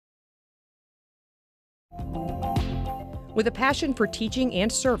With a passion for teaching and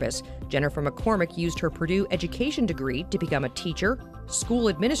service, Jennifer McCormick used her Purdue education degree to become a teacher, school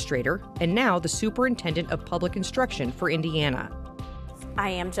administrator, and now the Superintendent of Public Instruction for Indiana. I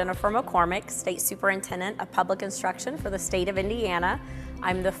am Jennifer McCormick, State Superintendent of Public Instruction for the state of Indiana.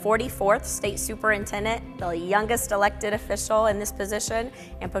 I'm the 44th State Superintendent, the youngest elected official in this position,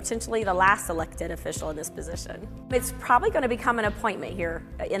 and potentially the last elected official in this position. It's probably going to become an appointment here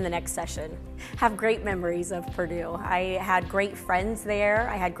in the next session. Have great memories of Purdue. I had great friends there.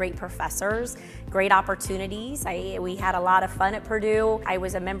 I had great professors, great opportunities. We had a lot of fun at Purdue. I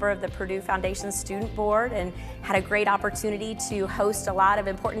was a member of the Purdue Foundation Student Board and had a great opportunity to host a lot of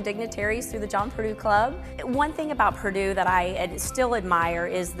important dignitaries through the John Purdue Club. One thing about Purdue that I still admire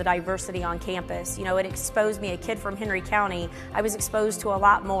is the diversity on campus. You know, it exposed me, a kid from Henry County, I was exposed to a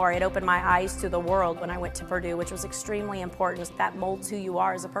lot more. It opened my eyes to the world when I went to Purdue, which was extremely important. That molds who you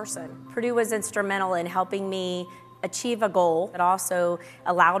are as a person. Purdue was instrumental in helping me achieve a goal. It also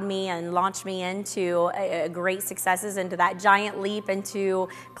allowed me and launched me into great successes, into that giant leap into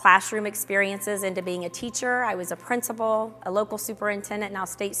classroom experiences, into being a teacher. I was a principal, a local superintendent, now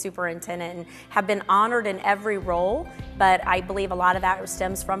state superintendent, and have been honored in every role, but I believe a lot of that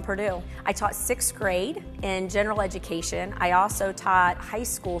stems from Purdue. I taught 6th grade in general education. I also taught high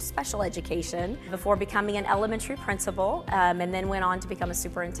school special education before becoming an elementary principal, and then went on to become a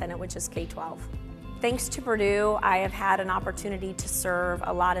superintendent, which is K-12. Thanks to Purdue, I have had an opportunity to serve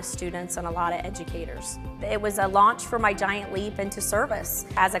a lot of students and a lot of educators. It was a launch for my giant leap into service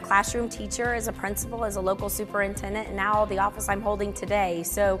as a classroom teacher, as a principal, as a local superintendent, and now the office I'm holding today.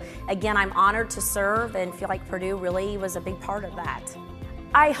 So again, I'm honored to serve and feel like Purdue really was a big part of that.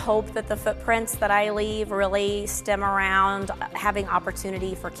 I hope that the footprints that I leave really stem around having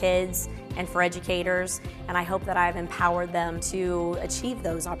opportunity for kids and for educators, and I hope that I've empowered them to achieve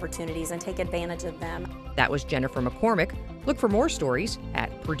those opportunities and take advantage of them. That was Jennifer McCormick. Look for more stories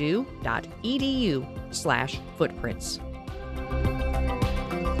at purdue.edu/footprints.